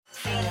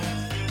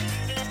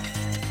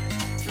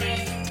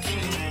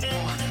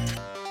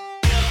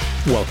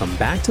Welcome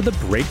back to The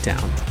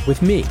Breakdown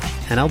with me,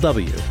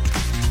 NLW.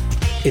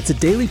 It's a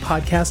daily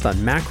podcast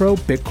on macro,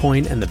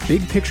 Bitcoin, and the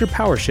big picture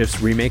power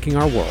shifts remaking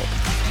our world.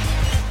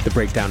 The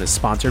Breakdown is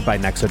sponsored by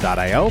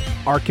Nexo.io,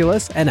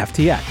 Arculus, and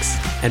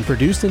FTX, and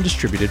produced and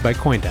distributed by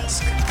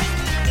CoinDesk.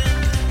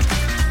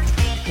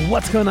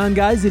 What's going on,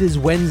 guys? It is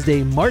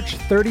Wednesday, March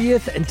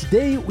 30th, and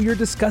today we are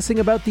discussing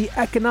about the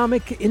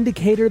economic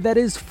indicator that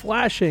is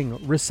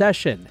flashing,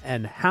 recession,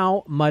 and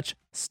how much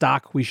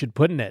stock we should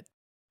put in it.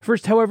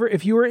 First, however,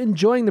 if you are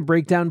enjoying The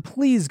Breakdown,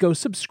 please go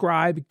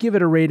subscribe, give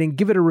it a rating,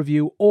 give it a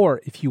review,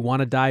 or if you want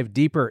to dive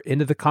deeper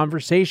into the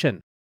conversation,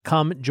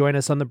 come join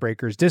us on the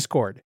Breakers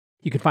Discord.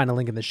 You can find a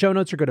link in the show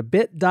notes or go to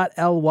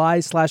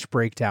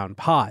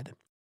bit.ly/breakdownpod.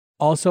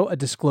 Also, a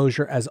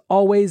disclosure as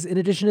always, in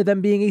addition to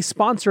them being a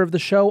sponsor of the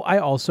show, I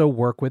also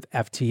work with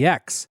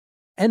FTX.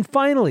 And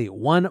finally,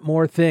 one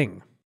more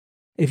thing.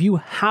 If you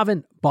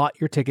haven't bought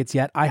your tickets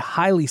yet, I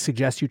highly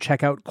suggest you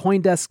check out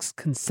CoinDesk's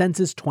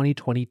Consensus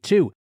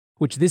 2022,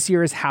 which this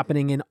year is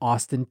happening in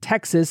Austin,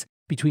 Texas,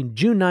 between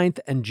June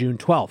 9th and June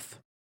 12th.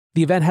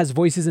 The event has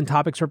voices and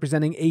topics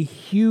representing a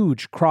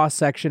huge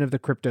cross-section of the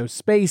crypto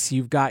space.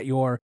 You've got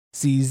your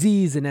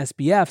CZs and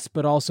SBFs,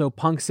 but also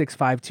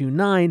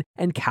Punk6529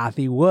 and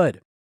Cathie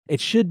Wood.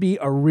 It should be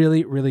a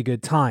really, really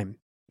good time.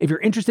 If you're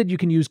interested, you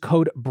can use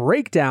code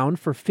BREAKDOWN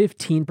for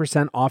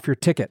 15% off your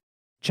ticket.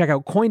 Check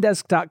out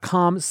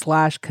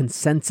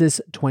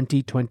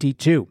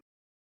coindesk.com/consensus2022.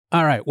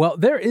 All right, well,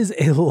 there is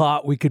a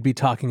lot we could be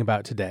talking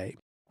about today.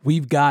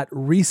 We've got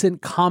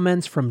recent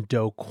comments from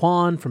Do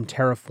Kwon from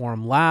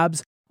Terraform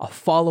Labs, a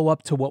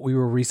follow-up to what we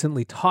were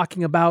recently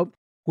talking about,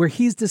 where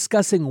he's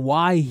discussing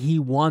why he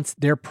wants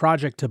their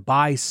project to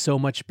buy so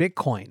much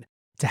Bitcoin,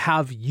 to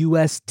have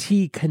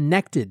UST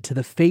connected to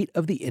the fate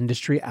of the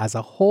industry as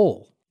a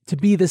whole, to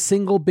be the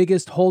single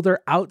biggest holder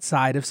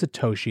outside of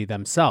Satoshi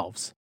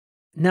themselves.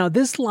 Now,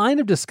 this line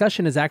of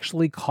discussion has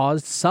actually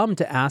caused some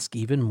to ask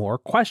even more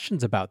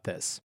questions about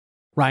this.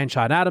 Ryan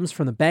Sean Adams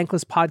from the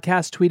Bankless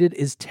podcast tweeted,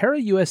 "Is Terra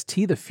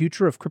UST the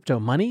future of crypto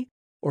money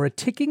or a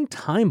ticking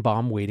time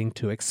bomb waiting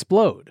to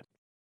explode?"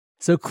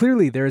 So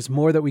clearly there's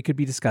more that we could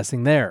be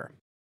discussing there.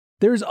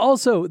 There's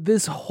also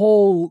this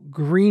whole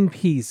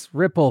Greenpeace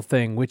Ripple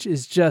thing, which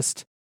is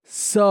just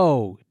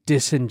so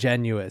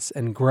disingenuous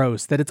and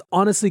gross that it's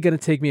honestly going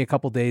to take me a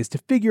couple days to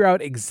figure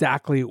out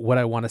exactly what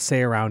I want to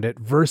say around it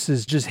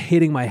versus just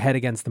hitting my head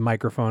against the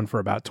microphone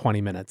for about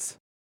 20 minutes.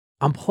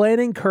 I'm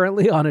planning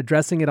currently on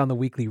addressing it on the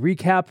weekly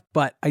recap,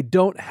 but I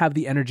don't have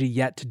the energy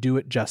yet to do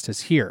it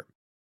justice here.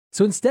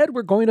 So instead,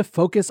 we're going to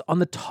focus on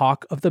the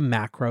talk of the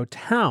macro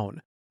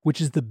town, which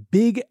is the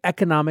big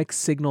economic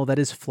signal that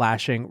is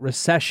flashing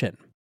recession.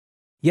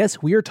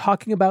 Yes, we are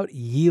talking about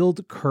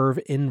yield curve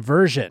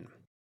inversion.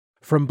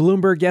 From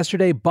Bloomberg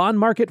yesterday, bond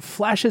market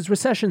flashes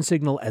recession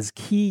signal as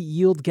key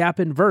yield gap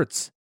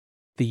inverts.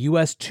 The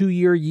US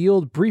 2-year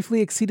yield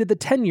briefly exceeded the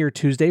 10-year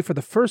Tuesday for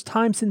the first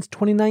time since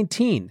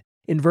 2019,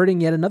 inverting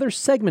yet another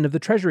segment of the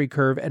Treasury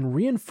curve and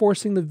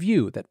reinforcing the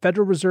view that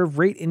Federal Reserve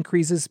rate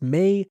increases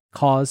may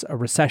cause a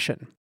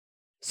recession.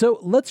 So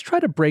let's try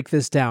to break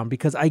this down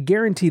because I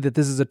guarantee that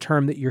this is a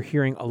term that you're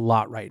hearing a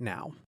lot right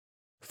now.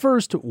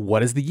 First,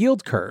 what is the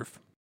yield curve?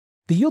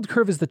 The yield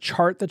curve is the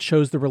chart that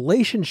shows the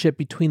relationship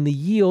between the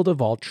yield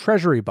of all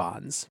Treasury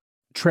bonds.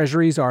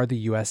 Treasuries are the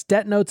US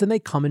debt notes and they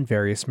come in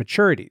various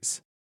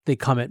maturities. They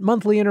come at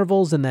monthly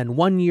intervals and then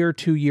 1-year,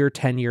 2-year,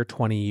 10-year,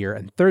 20-year,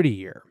 and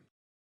 30-year.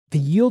 The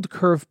yield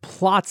curve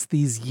plots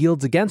these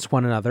yields against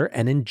one another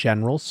and in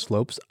general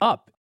slopes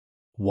up.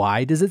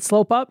 Why does it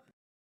slope up?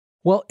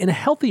 Well, in a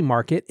healthy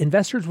market,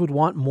 investors would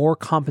want more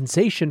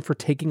compensation for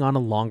taking on a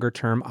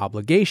longer-term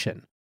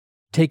obligation.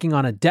 Taking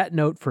on a debt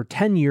note for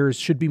 10 years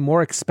should be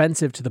more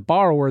expensive to the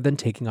borrower than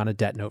taking on a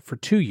debt note for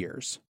 2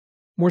 years.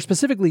 More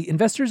specifically,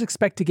 investors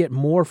expect to get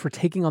more for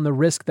taking on the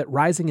risk that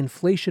rising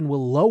inflation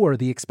will lower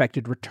the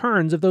expected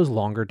returns of those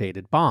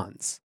longer-dated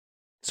bonds.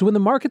 So when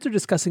the markets are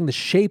discussing the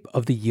shape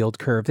of the yield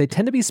curve, they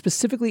tend to be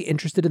specifically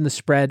interested in the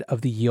spread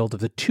of the yield of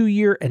the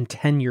 2-year and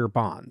 10-year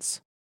bonds.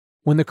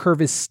 When the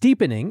curve is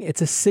steepening,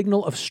 it's a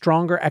signal of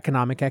stronger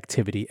economic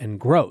activity and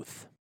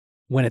growth.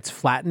 When it's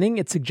flattening,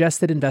 it suggests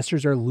that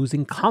investors are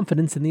losing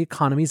confidence in the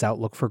economy's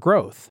outlook for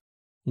growth.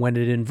 When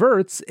it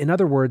inverts, in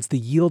other words, the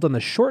yield on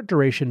the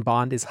short-duration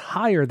bond is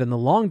higher than the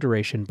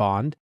long-duration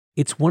bond,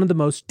 it's one of the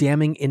most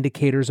damning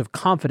indicators of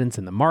confidence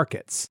in the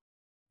markets.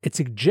 It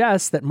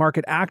suggests that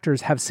market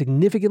actors have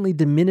significantly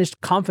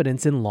diminished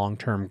confidence in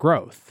long-term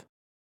growth.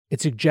 It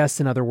suggests,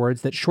 in other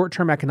words, that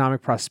short-term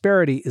economic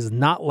prosperity is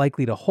not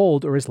likely to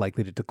hold or is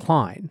likely to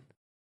decline.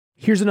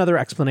 Here's another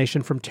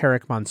explanation from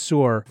Tarek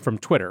Mansour from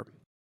Twitter.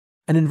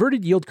 An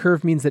inverted yield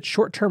curve means that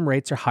short-term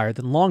rates are higher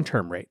than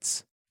long-term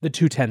rates. The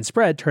 2-10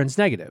 spread turns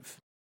negative.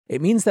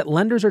 It means that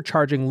lenders are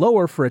charging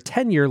lower for a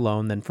 10-year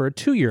loan than for a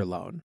 2-year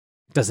loan.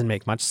 It doesn't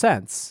make much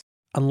sense,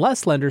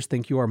 unless lenders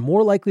think you are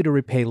more likely to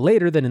repay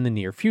later than in the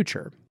near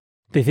future.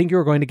 They think you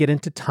are going to get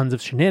into tons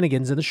of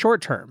shenanigans in the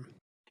short term.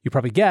 You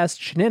probably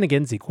guessed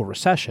shenanigans equal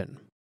recession.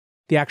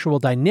 The actual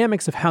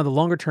dynamics of how the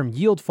longer-term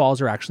yield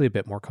falls are actually a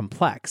bit more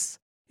complex.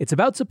 It's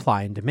about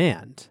supply and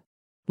demand.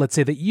 Let's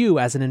say that you,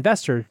 as an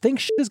investor, think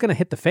shit is going to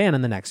hit the fan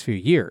in the next few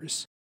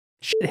years.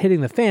 Shit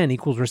hitting the fan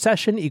equals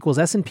recession equals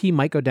S&P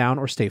might go down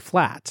or stay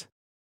flat.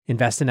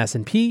 Invest in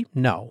S&P?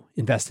 No.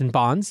 Invest in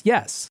bonds?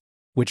 Yes.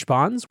 Which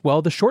bonds?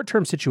 Well, the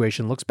short-term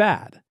situation looks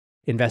bad.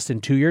 Invest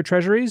in 2-year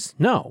treasuries?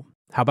 No.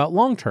 How about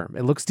long-term?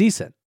 It looks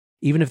decent.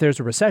 Even if there's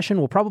a recession,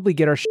 we'll probably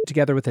get our shit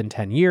together within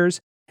 10 years,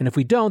 and if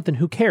we don't, then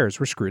who cares?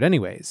 We're screwed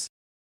anyways.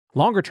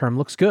 Longer term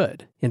looks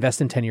good.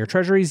 Invest in 10-year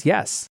treasuries?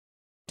 Yes.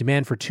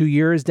 Demand for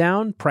 2-year is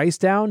down, price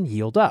down,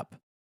 yield up.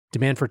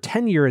 Demand for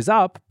 10-year is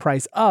up,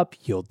 price up,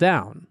 yield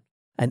down.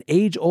 An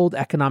age-old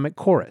economic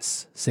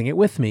chorus. Sing it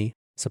with me.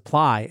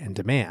 Supply and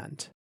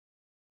demand.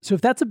 So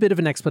if that's a bit of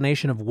an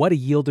explanation of what a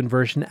yield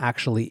inversion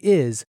actually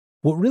is,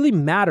 what really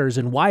matters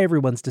and why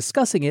everyone's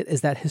discussing it is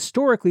that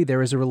historically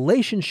there is a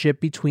relationship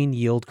between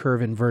yield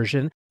curve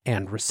inversion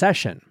and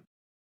recession.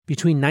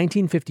 Between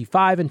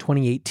 1955 and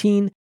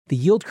 2018, the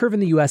yield curve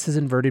in the US is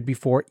inverted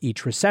before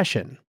each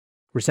recession.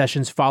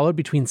 Recessions followed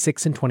between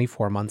 6 and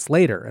 24 months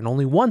later, and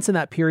only once in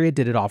that period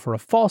did it offer a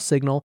false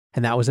signal,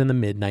 and that was in the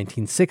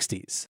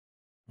mid-1960s.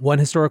 One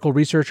historical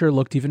researcher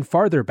looked even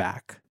farther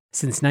back.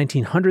 Since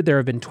 1900, there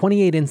have been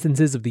 28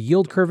 instances of the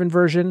yield curve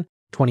inversion,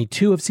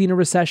 22 have seen a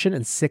recession,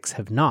 and 6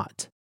 have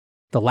not.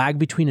 The lag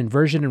between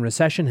inversion and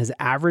recession has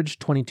averaged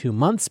 22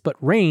 months, but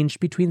ranged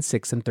between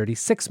 6 and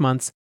 36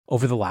 months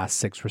over the last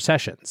 6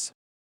 recessions.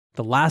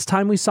 The last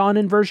time we saw an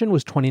inversion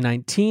was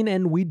 2019,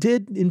 and we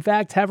did, in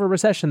fact, have a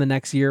recession the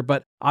next year,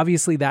 but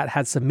obviously that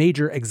had some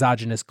major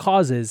exogenous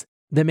causes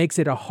that makes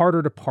it a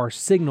harder to parse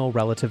signal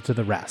relative to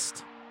the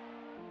rest.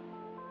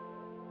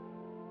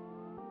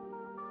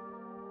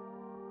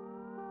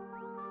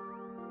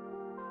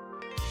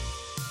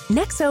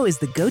 Nexo is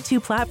the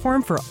go-to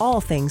platform for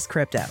all things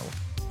crypto.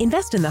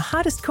 Invest in the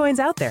hottest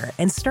coins out there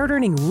and start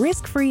earning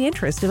risk-free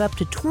interest of up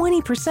to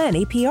 20%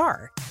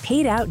 APR,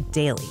 paid out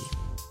daily.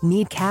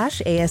 Need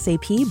cash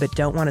ASAP but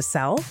don't want to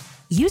sell?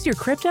 Use your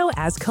crypto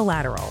as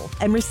collateral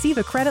and receive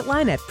a credit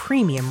line at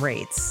premium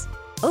rates.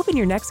 Open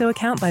your Nexo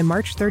account by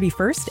March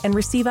 31st and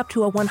receive up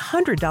to a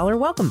 $100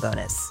 welcome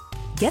bonus.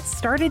 Get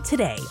started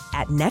today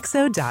at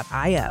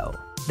nexo.io.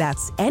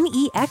 That's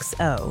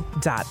nexo.io.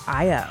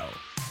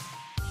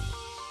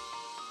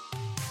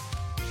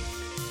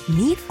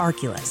 Meet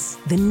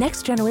Arculus, the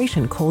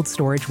next-generation cold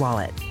storage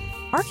wallet.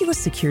 Arculus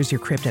secures your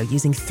crypto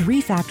using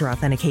 3-factor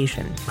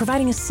authentication,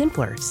 providing a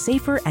simpler,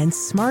 safer, and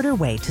smarter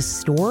way to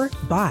store,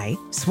 buy,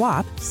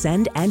 swap,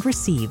 send, and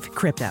receive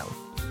crypto.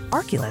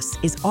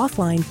 Arculus is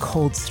offline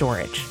cold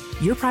storage.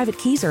 Your private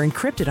keys are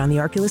encrypted on the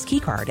Arculus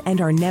keycard and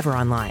are never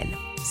online.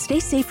 Stay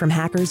safe from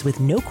hackers with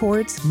no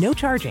cords, no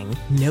charging,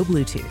 no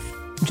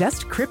Bluetooth.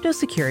 Just crypto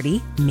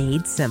security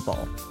made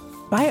simple.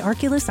 Buy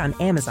Arculus on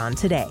Amazon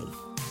today.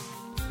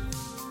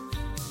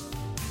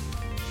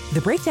 The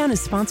Breakdown is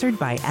sponsored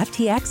by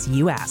FTX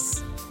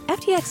US.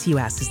 FTX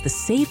US is the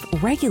safe,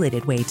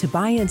 regulated way to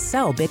buy and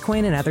sell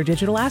Bitcoin and other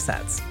digital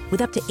assets, with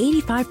up to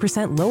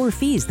 85% lower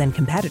fees than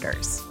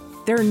competitors.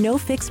 There are no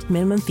fixed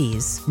minimum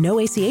fees, no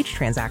ACH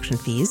transaction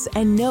fees,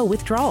 and no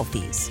withdrawal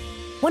fees.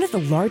 One of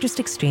the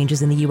largest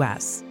exchanges in the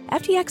US,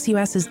 FTX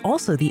US is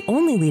also the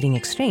only leading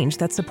exchange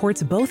that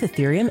supports both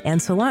Ethereum and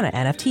Solana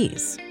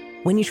NFTs.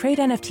 When you trade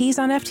NFTs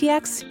on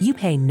FTX, you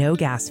pay no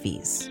gas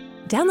fees.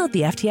 Download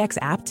the FTX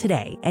app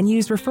today and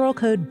use referral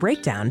code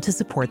BREAKDOWN to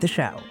support the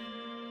show.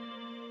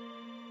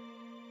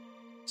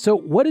 So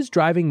what is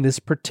driving this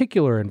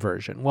particular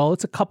inversion? Well,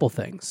 it's a couple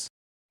things.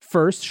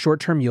 First,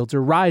 short-term yields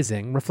are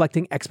rising,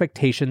 reflecting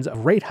expectations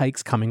of rate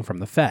hikes coming from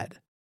the Fed.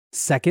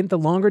 Second, the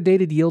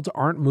longer-dated yields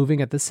aren't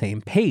moving at the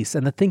same pace,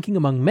 and the thinking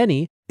among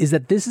many is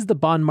that this is the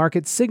bond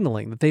market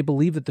signaling that they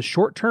believe that the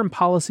short-term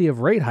policy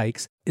of rate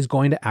hikes is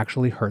going to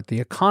actually hurt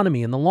the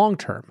economy in the long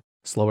term,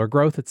 slower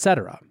growth,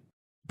 etc.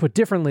 Put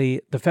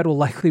differently, the Fed will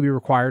likely be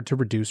required to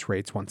reduce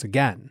rates once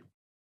again.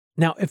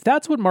 Now, if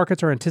that's what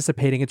markets are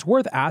anticipating, it's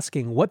worth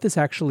asking what this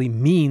actually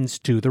means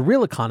to the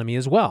real economy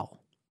as well.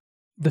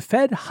 The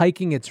Fed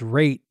hiking its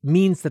rate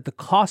means that the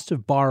cost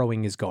of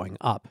borrowing is going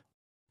up.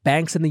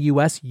 Banks in the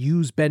US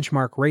use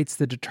benchmark rates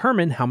to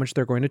determine how much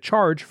they're going to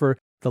charge for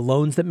the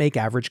loans that make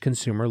average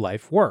consumer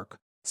life work: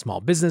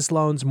 small business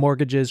loans,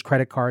 mortgages,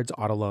 credit cards,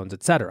 auto loans,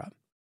 etc.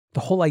 The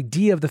whole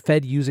idea of the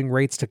Fed using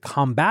rates to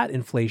combat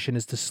inflation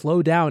is to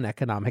slow down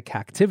economic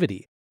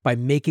activity by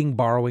making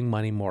borrowing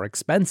money more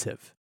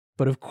expensive.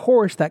 But of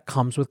course, that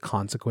comes with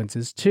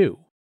consequences too.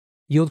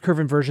 Yield curve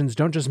inversions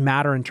don't just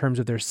matter in terms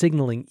of their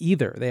signaling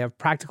either. They have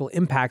practical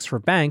impacts for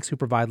banks who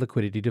provide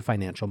liquidity to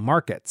financial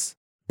markets.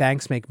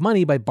 Banks make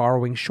money by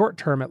borrowing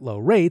short-term at low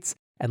rates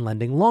and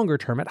lending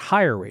longer-term at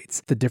higher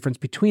rates, the difference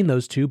between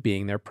those two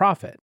being their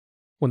profit.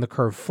 When the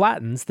curve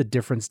flattens, the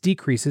difference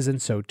decreases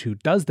and so too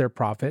does their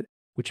profit,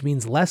 which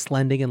means less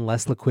lending and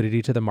less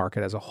liquidity to the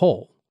market as a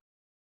whole.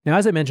 Now,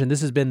 as I mentioned,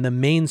 this has been the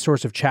main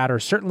source of chatter,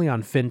 certainly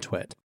on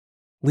FinTwit.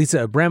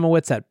 Lisa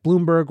Abramowitz at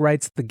Bloomberg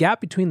writes, the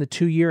gap between the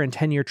 2-year and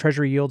 10-year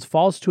Treasury yields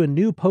falls to a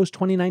new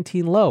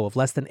post-2019 low of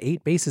less than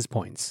 8 basis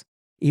points.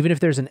 Even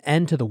if there's an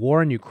end to the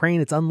war in Ukraine,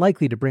 it's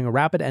unlikely to bring a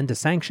rapid end to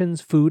sanctions,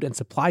 food, and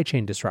supply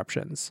chain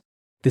disruptions.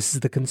 This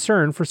is the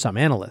concern for some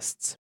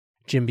analysts.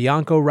 Jim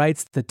Bianco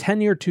writes, the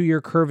 10-year,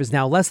 2-year curve is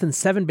now less than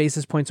 7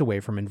 basis points away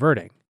from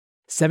inverting.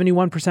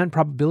 71%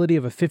 probability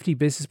of a 50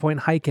 basis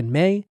point hike in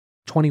May,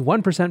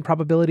 21%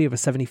 probability of a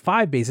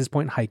 75 basis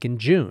point hike in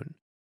June,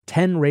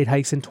 10 rate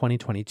hikes in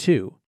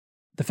 2022.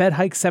 The Fed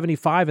hiked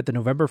 75 at the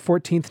November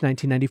 14,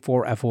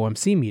 1994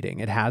 FOMC meeting.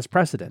 It has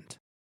precedent.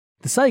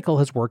 The cycle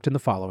has worked in the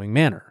following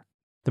manner.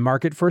 The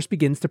market first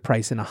begins to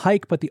price in a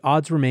hike, but the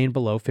odds remain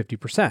below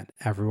 50%.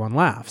 Everyone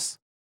laughs.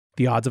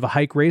 The odds of a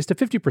hike raise to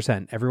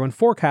 50%. Everyone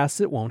forecasts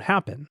it won't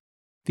happen.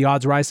 The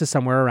odds rise to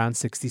somewhere around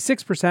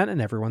 66%,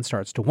 and everyone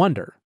starts to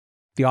wonder.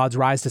 The odds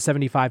rise to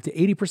 75 to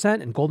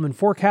 80%, and Goldman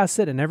forecasts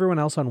it, and everyone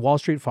else on Wall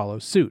Street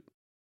follows suit.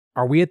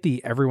 Are we at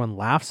the everyone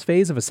laughs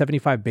phase of a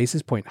 75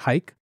 basis point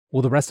hike?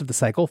 Will the rest of the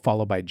cycle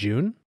follow by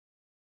June?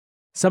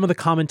 Some of the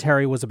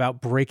commentary was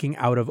about breaking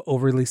out of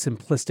overly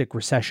simplistic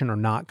recession or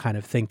not kind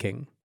of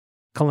thinking.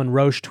 Cullen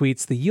Roche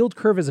tweets, the yield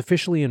curve is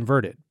officially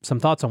inverted. Some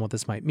thoughts on what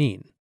this might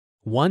mean.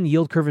 1.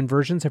 Yield curve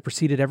inversions have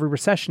preceded every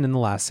recession in the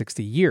last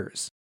 60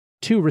 years.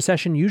 2.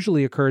 Recession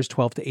usually occurs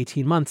 12 to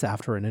 18 months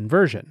after an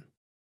inversion.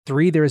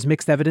 3. There is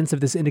mixed evidence of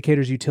this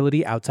indicator's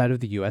utility outside of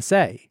the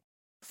USA.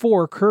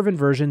 4. Curve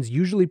inversions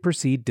usually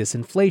precede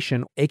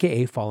disinflation,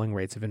 aka falling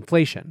rates of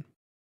inflation.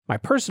 My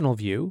personal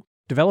view,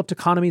 developed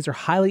economies are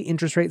highly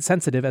interest rate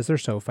sensitive as they're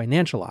so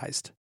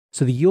financialized.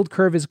 So the yield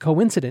curve is a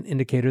coincident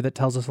indicator that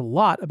tells us a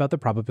lot about the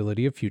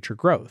probability of future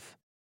growth.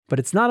 But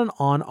it's not an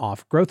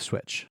on-off growth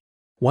switch.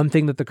 One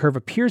thing that the curve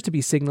appears to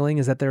be signaling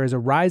is that there is a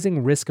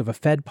rising risk of a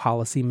Fed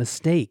policy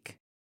mistake,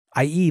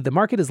 i.e., the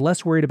market is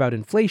less worried about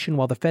inflation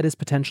while the Fed is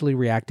potentially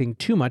reacting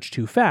too much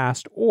too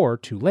fast or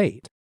too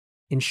late.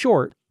 In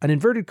short, an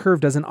inverted curve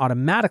doesn't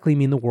automatically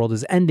mean the world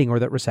is ending or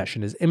that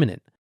recession is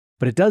imminent,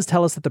 but it does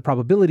tell us that the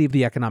probability of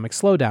the economic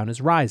slowdown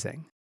is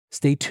rising.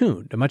 Stay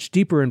tuned, a much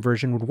deeper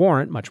inversion would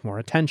warrant much more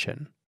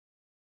attention.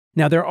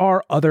 Now, there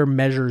are other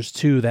measures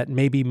too that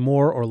may be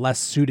more or less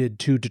suited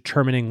to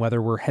determining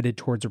whether we're headed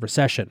towards a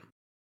recession.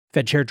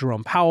 Fed Chair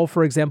Jerome Powell,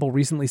 for example,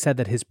 recently said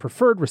that his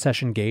preferred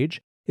recession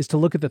gauge is to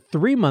look at the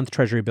 3-month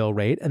Treasury bill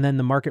rate and then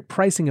the market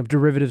pricing of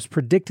derivatives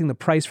predicting the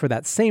price for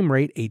that same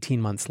rate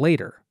 18 months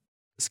later.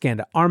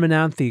 Skanda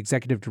Armananth, the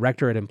executive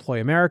director at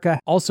Employ America,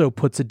 also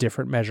puts a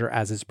different measure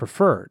as his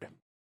preferred.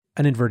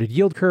 An inverted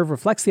yield curve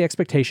reflects the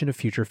expectation of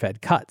future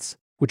Fed cuts,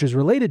 which is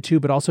related to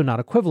but also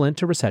not equivalent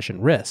to recession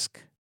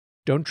risk.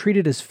 Don't treat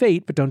it as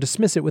fate, but don't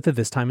dismiss it with a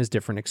this time is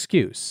different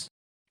excuse.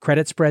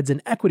 Credit spreads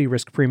and equity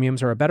risk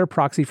premiums are a better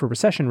proxy for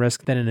recession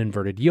risk than an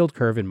inverted yield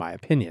curve, in my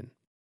opinion.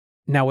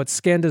 Now, what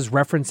Skanda's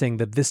referencing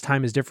that this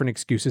time is different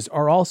excuses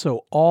are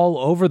also all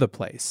over the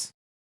place.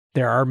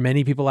 There are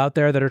many people out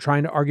there that are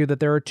trying to argue that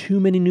there are too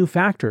many new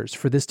factors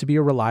for this to be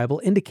a reliable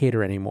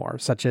indicator anymore,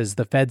 such as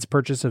the Fed's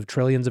purchase of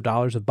trillions of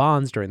dollars of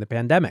bonds during the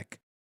pandemic.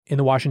 In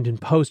the Washington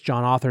Post,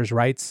 John Authers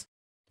writes,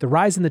 the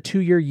rise in the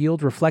 2-year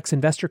yield reflects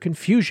investor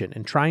confusion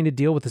in trying to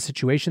deal with a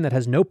situation that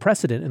has no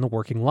precedent in the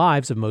working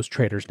lives of most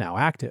traders now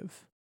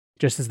active.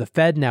 Just as the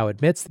Fed now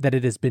admits that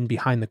it has been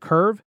behind the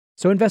curve,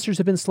 so investors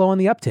have been slow on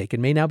the uptake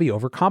and may now be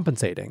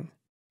overcompensating.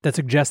 That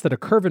suggests that a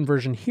curve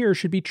inversion here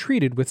should be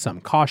treated with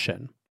some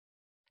caution.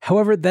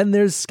 However, then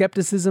there's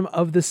skepticism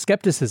of the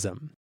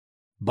skepticism.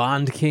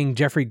 Bond King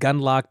Jeffrey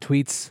Gundlach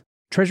tweets,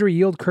 Treasury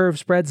yield curve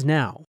spreads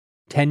now,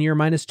 10-year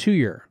minus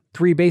 2-year,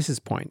 3 basis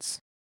points.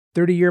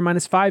 30-year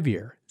minus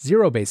 5-year,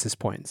 0 basis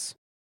points.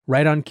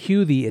 Right on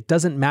cue, the it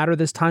doesn't matter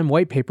this time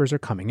white papers are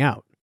coming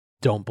out.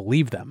 Don't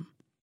believe them.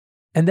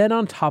 And then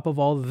on top of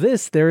all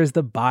this, there is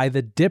the buy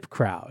the dip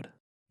crowd.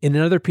 In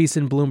another piece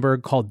in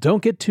Bloomberg called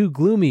Don't Get Too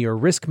Gloomy or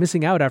Risk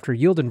Missing Out After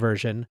Yield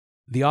Inversion,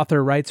 the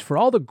author writes, for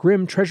all the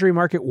grim treasury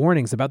market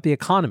warnings about the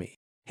economy,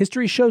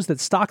 history shows that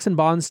stocks and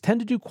bonds tend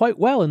to do quite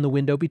well in the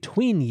window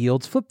between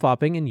yields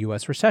flip-flopping in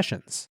U.S.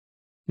 recessions.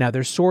 Now,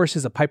 their source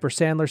is a Piper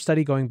Sandler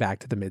study going back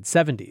to the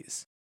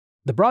mid-70s.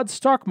 The broad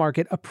stock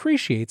market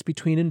appreciates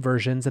between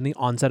inversions and the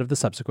onset of the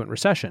subsequent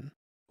recession.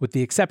 With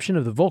the exception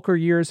of the Volcker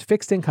years,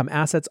 fixed income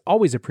assets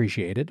always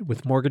appreciated,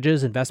 with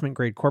mortgages,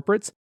 investment-grade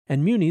corporates,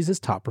 and munis as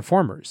top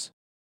performers.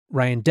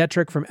 Ryan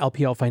Detrick from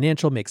LPL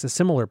Financial makes a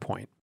similar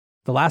point.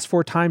 The last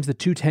 4 times the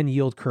 210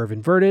 yield curve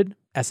inverted,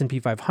 S&P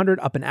 500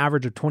 up an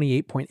average of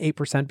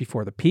 28.8%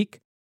 before the peak,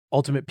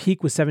 ultimate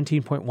peak was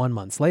 17.1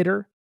 months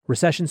later,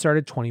 recession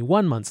started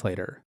 21 months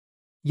later.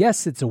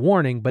 Yes, it's a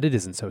warning, but it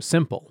isn't so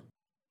simple.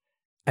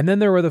 And then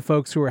there were the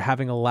folks who were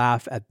having a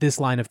laugh at this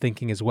line of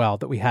thinking as well,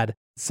 that we had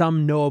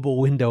some knowable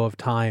window of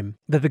time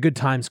that the good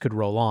times could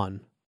roll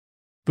on.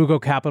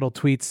 Bugo Capital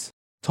tweets,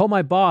 told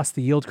my boss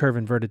the yield curve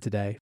inverted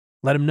today.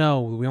 Let him know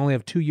we only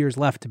have 2 years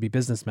left to be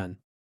businessmen.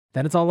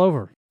 Then it's all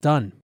over.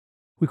 Done.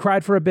 We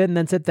cried for a bit and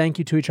then said thank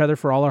you to each other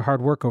for all our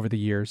hard work over the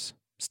years.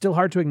 Still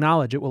hard to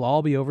acknowledge it will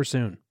all be over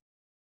soon.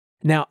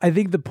 Now, I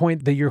think the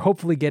point that you're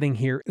hopefully getting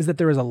here is that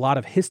there is a lot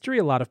of history,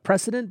 a lot of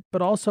precedent,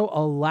 but also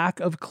a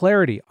lack of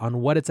clarity on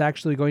what it's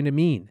actually going to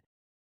mean.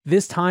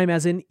 This time,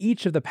 as in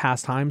each of the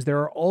past times, there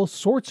are all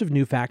sorts of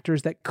new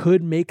factors that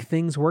could make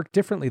things work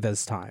differently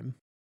this time.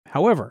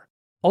 However,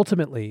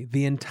 ultimately,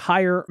 the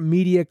entire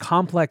media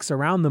complex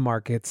around the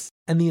markets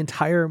and the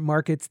entire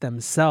markets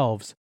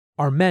themselves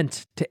are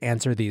meant to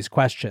answer these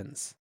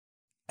questions.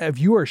 If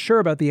you are sure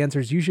about the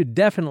answers, you should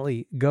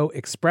definitely go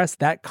express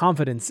that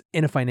confidence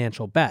in a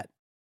financial bet.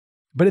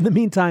 But in the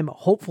meantime,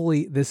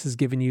 hopefully this has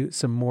given you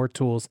some more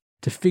tools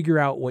to figure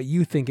out what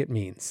you think it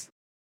means.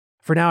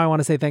 For now, I want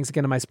to say thanks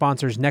again to my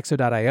sponsors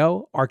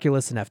Nexo.io,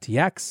 Arculus, and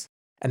FTX,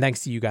 and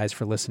thanks to you guys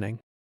for listening.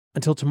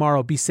 Until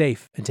tomorrow, be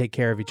safe and take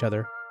care of each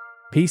other.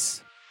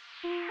 Peace.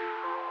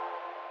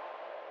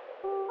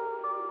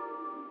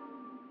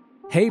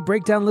 Hey,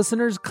 Breakdown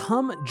listeners,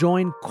 come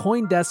join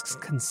CoinDesk's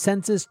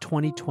Consensus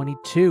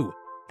 2022,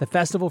 the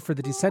festival for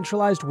the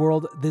decentralized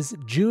world, this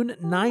June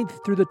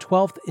 9th through the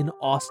 12th in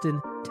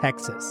Austin,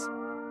 Texas.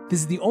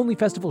 This is the only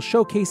festival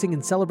showcasing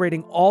and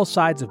celebrating all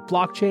sides of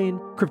blockchain,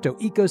 crypto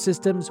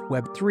ecosystems,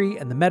 Web3,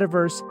 and the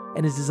metaverse,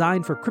 and is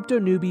designed for crypto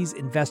newbies,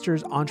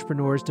 investors,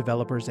 entrepreneurs,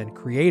 developers, and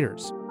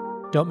creators.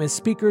 Don't miss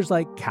speakers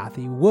like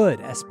Cathie Wood,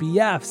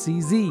 SBF,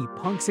 CZ,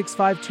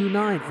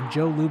 Punk6529, and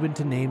Joe Lubin,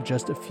 to name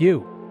just a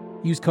few.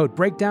 Use code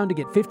BREAKDOWN to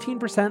get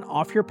 15%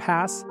 off your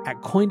pass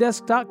at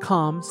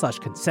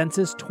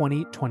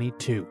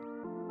CoinDesk.com/consensus2022.